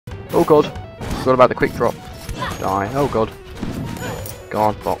Oh god. Forgot about the quick drop. Die. Oh god.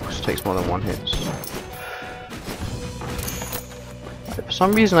 Guard box. Takes more than one hit. For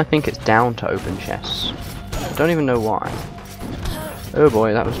some reason I think it's down to open chests. I don't even know why. Oh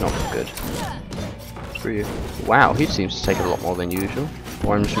boy, that was not good. Screw you. Wow, he seems to take a lot more than usual.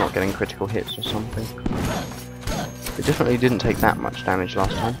 Or I'm just not getting critical hits or something. It definitely didn't take that much damage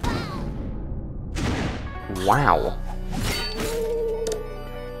last time. Wow.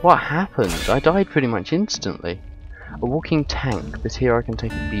 What happened? I died pretty much instantly. A walking tank, but here I can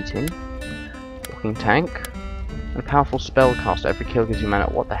take a beating. Walking tank. And a powerful spellcaster. Every kill gives you mana.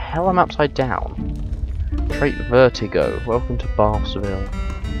 What the hell? I'm upside down. Trait Vertigo. Welcome to Bathsville.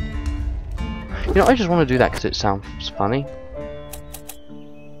 You know, I just want to do that because it sounds funny.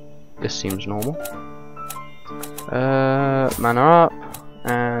 This seems normal. Mana up.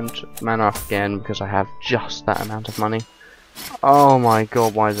 And mana up again because I have just that amount of money. Oh my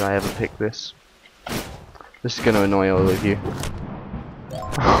god, why did I ever pick this? This is going to annoy all of you.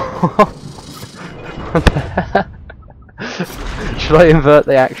 What the heck? Should I invert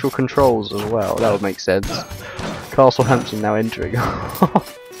the actual controls as well? That would make sense. Castle Hampton now entering.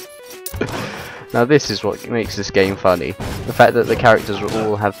 Now this is what makes this game funny. The fact that the characters will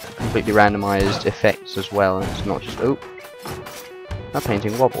all have completely randomized effects as well, and it's not just, oh, that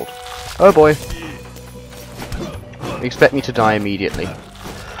painting wobbled. Oh boy. Expect me to die immediately.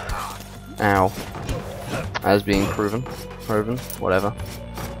 Ow. As being proven, whatever.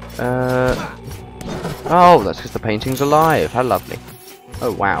 Oh, that's because the painting's alive. How lovely.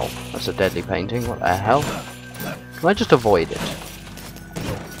 Oh wow, that's a deadly painting. What the hell? Can I just avoid it?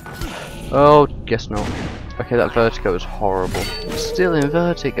 Oh, guess not. Okay, that vertigo is horrible. It's still in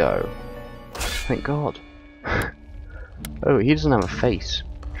vertigo. Thank God. Oh, he doesn't have a face.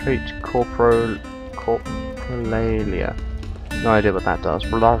 Trait corporalia. No idea what that does.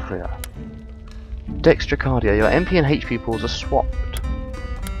 Blavria. Dextrocardia. Your MP and HP pools are swapped.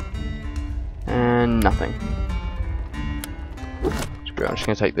 And nothing. Screw it, I'm just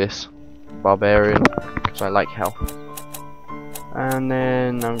going to take this. Barbarian. Because I like health. And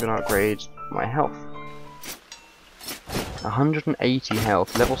then I'm going to upgrade my health. 180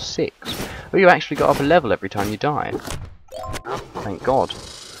 health. Level 6. Oh, you actually got up a level every time you die. Thank God.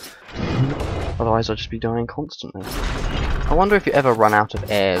 Otherwise I'll just be dying constantly. I wonder if you ever run out of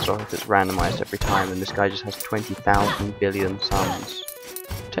airs or if it's randomized every time and this guy just has 20,000 billion suns.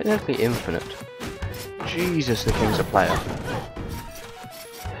 Technically infinite. Jesus, the king's a player.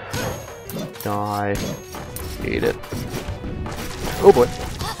 Die. Eat it. Oh boy.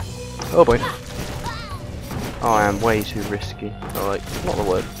 Oh boy. Oh, I am way too risky. Oh, like, not the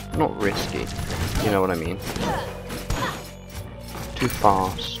word. Not risky. You know what I mean. Too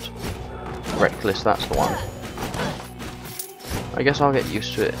fast. Reckless, that's the one. I guess I'll get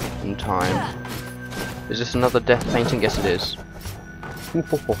used to it in time. Is this another death painting? Yes it is.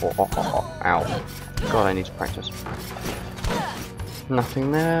 Ow. God, I need to practice.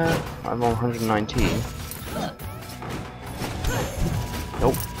 Nothing there. I'm on 119.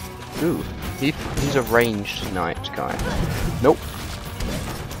 Nope. Ooh. He's a ranged knight guy. Nope.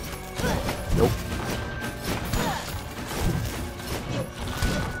 Nope.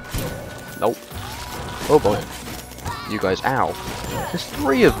 Nope. Oh boy. You guys, ow. There's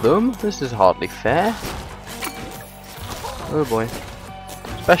 3 of them? This is hardly fair. Oh boy.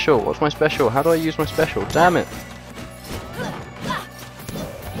 Special, what's my special? How do I use my special? Damn it!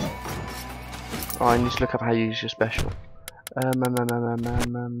 Oh, I need to look up how you use your special.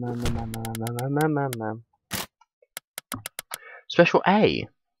 Special A!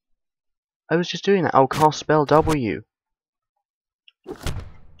 I was just doing that. Oh, cast spell W.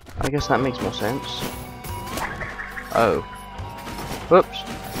 I guess that makes more sense. Oh. Whoops.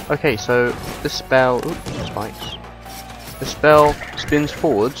 Okay, so this spell... Oops, spikes. The spell spins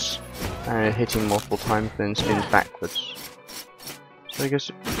forwards, hitting multiple times, then spins backwards. So I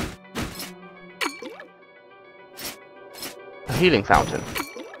guess... A healing fountain.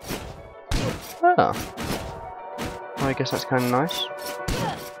 Ah. Well, I guess that's kind of nice.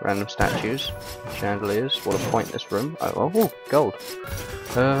 Random statues, chandeliers. What a pointless room. Oh, gold.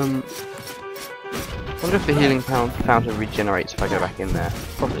 I wonder if the healing fountain regenerates if I go back in there.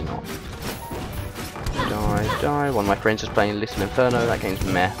 Probably not. Die, die. One of my friends is playing Little Inferno. That game's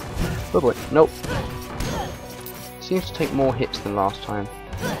meh. Oh boy, nope. Seems to take more hits than last time.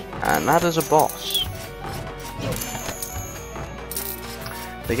 And that is a boss.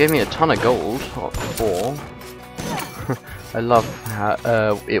 They gave me a ton of gold before. I love how,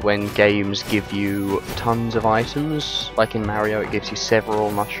 it when games give you tons of items. Like in Mario, it gives you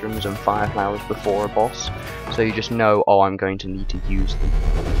several mushrooms and fire flowers before a boss, so you just know, oh, I'm going to need to use them.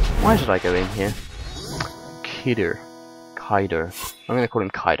 Why did I go in here? Kaider. I'm going to call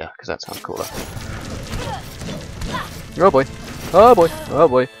him Kaider because that sounds cooler. Oh boy! Oh boy! Oh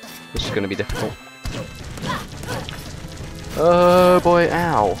boy! This is going to be difficult. Oh boy!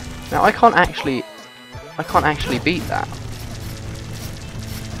 Ow! Now I can't actually beat that.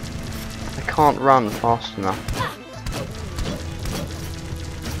 I can't run fast enough.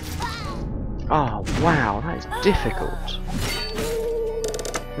 Oh wow, that is difficult.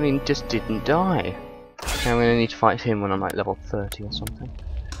 I mean, just didn't die. Okay, I'm gonna need to fight him when I'm like level 30 or something.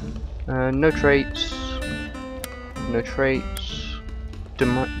 No traits. No traits.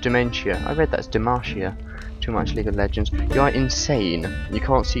 Dementia. I read that's Dementia. Too much League of Legends. You are insane. You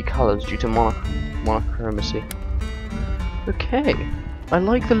can't see colours due to monochromacy. Okay. I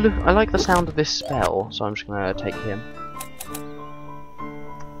like the look. I like the sound of this spell, so I'm just gonna take him.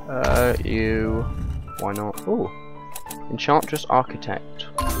 You. Why not? Ooh. Enchantress Architect.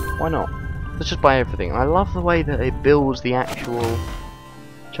 Why not? Let's just buy everything. I love the way that it builds the actual.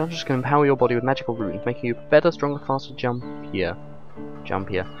 Enchantress can empower your body with magical runes, making you better, stronger, faster. Jump here.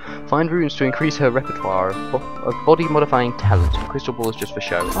 Find runes to increase her repertoire of body-modifying talent. Crystal ball is just for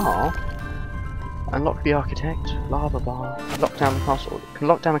show. Ah. Unlock the architect. Lava bar. Lock down the castle. Can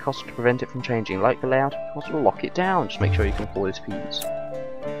lock down the castle to prevent it from changing. Like the layout of the castle, lock it down. Just make sure you can afford its fees.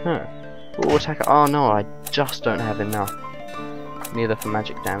 Huh. Ooh, attacker. Oh no, I just don't have enough. Neither for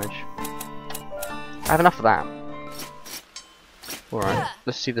magic damage. I have enough of that. Alright,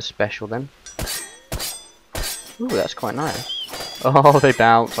 let's see the special then. Ooh, that's quite nice. Oh, they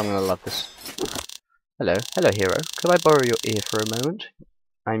bounce. I'm gonna love this. Hello hero. Could I borrow your ear for a moment?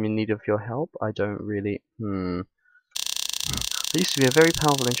 I'm in need of your help. I don't really... I used to be a very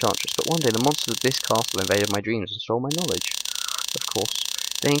powerful enchantress, but one day the monsters of this castle invaded my dreams and stole my knowledge. Of course,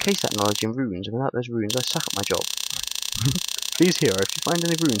 they encased that knowledge in runes, and without those runes I suck at my job. Please hero, if you find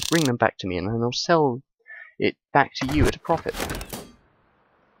any runes, bring them back to me, and then I'll sell it back to you at a profit.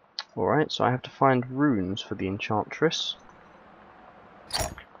 Alright, so I have to find runes for the enchantress.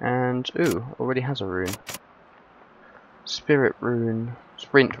 And, ooh, already has a rune. Sprint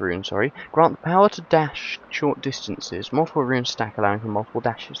rune, sorry. Grant the power to dash short distances. Multiple runes stack, allowing for multiple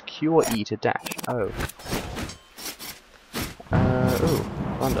dashes. Q or E to dash. Oh. Ooh,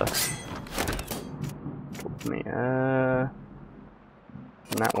 thunder. Talk to me. And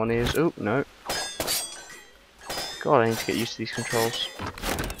that one is, ooh, no. God, I need to get used to these controls.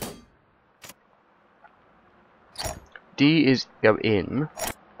 D is go in,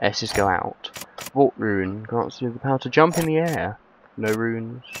 S is go out. Vault rune grants you the power to jump in the air. No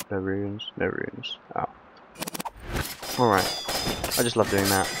runes, no runes, no runes. Oh. Alright. I just love doing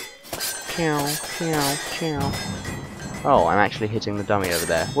that. Chow, chow, chow. Oh, I'm actually hitting the dummy over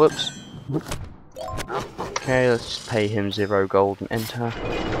there. Whoops. Okay, let's just pay him 0 gold and enter.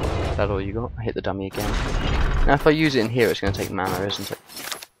 Is that all you got? I hit the dummy again. Now if I use it in here, it's going to take mana, isn't it?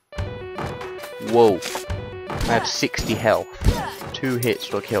 Whoa. I have 60 health. 2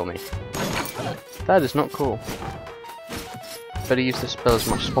 hits will kill me. That is not cool. Better use this spell as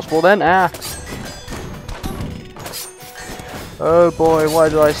much as possible then. Ah! Oh boy, why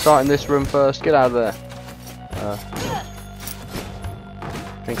did I start in this room first? Get out of there.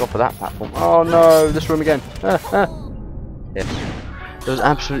 Thank God for that platform. Oh no, this room again. Yes. There was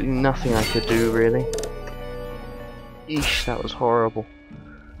absolutely nothing I could do, really. Eesh, that was horrible.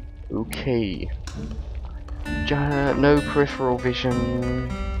 Okay. No peripheral vision,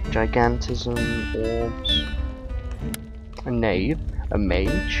 gigantism, orbs, a knave, a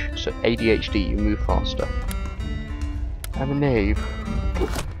mage, so ADHD, you move faster. I'm a knave.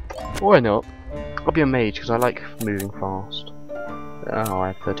 Why not? I'll be a mage because I like moving fast. Oh, I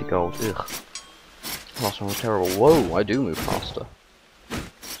have 30 gold. Ugh. Last one was terrible. Whoa, I do move faster.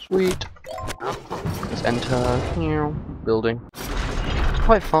 Sweet. Let's enter. Building. It's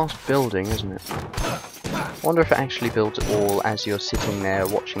quite fast building, isn't it? I wonder if it actually builds it all as you're sitting there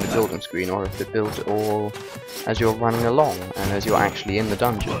watching the building screen, or if it builds it all as you're running along and as you're actually in the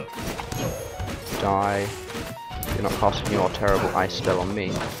dungeon. Die. You're not casting your terrible ice spell on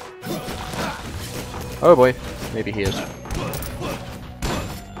me. Oh boy, maybe he is.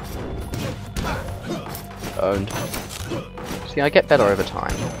 Owned. See, I get better over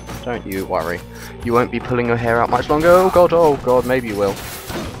time. Don't you worry. You won't be pulling your hair out much longer. Oh god, maybe you will.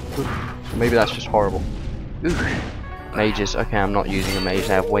 Oof. Maybe that's just horrible. Ooh. Mages. Okay, I'm not using a mage.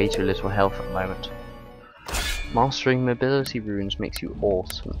 I have way too little health at the moment. Mastering mobility runes makes you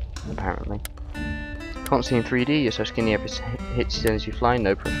awesome, apparently. Can't see in 3D, you're so skinny every hits as soon as you fly,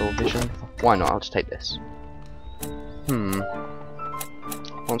 no peripheral vision. Why not? I'll just take this.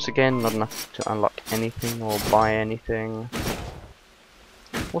 Once again, not enough to unlock anything or buy anything.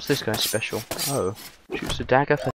 What's this guy's special? Oh, shoots a dagger for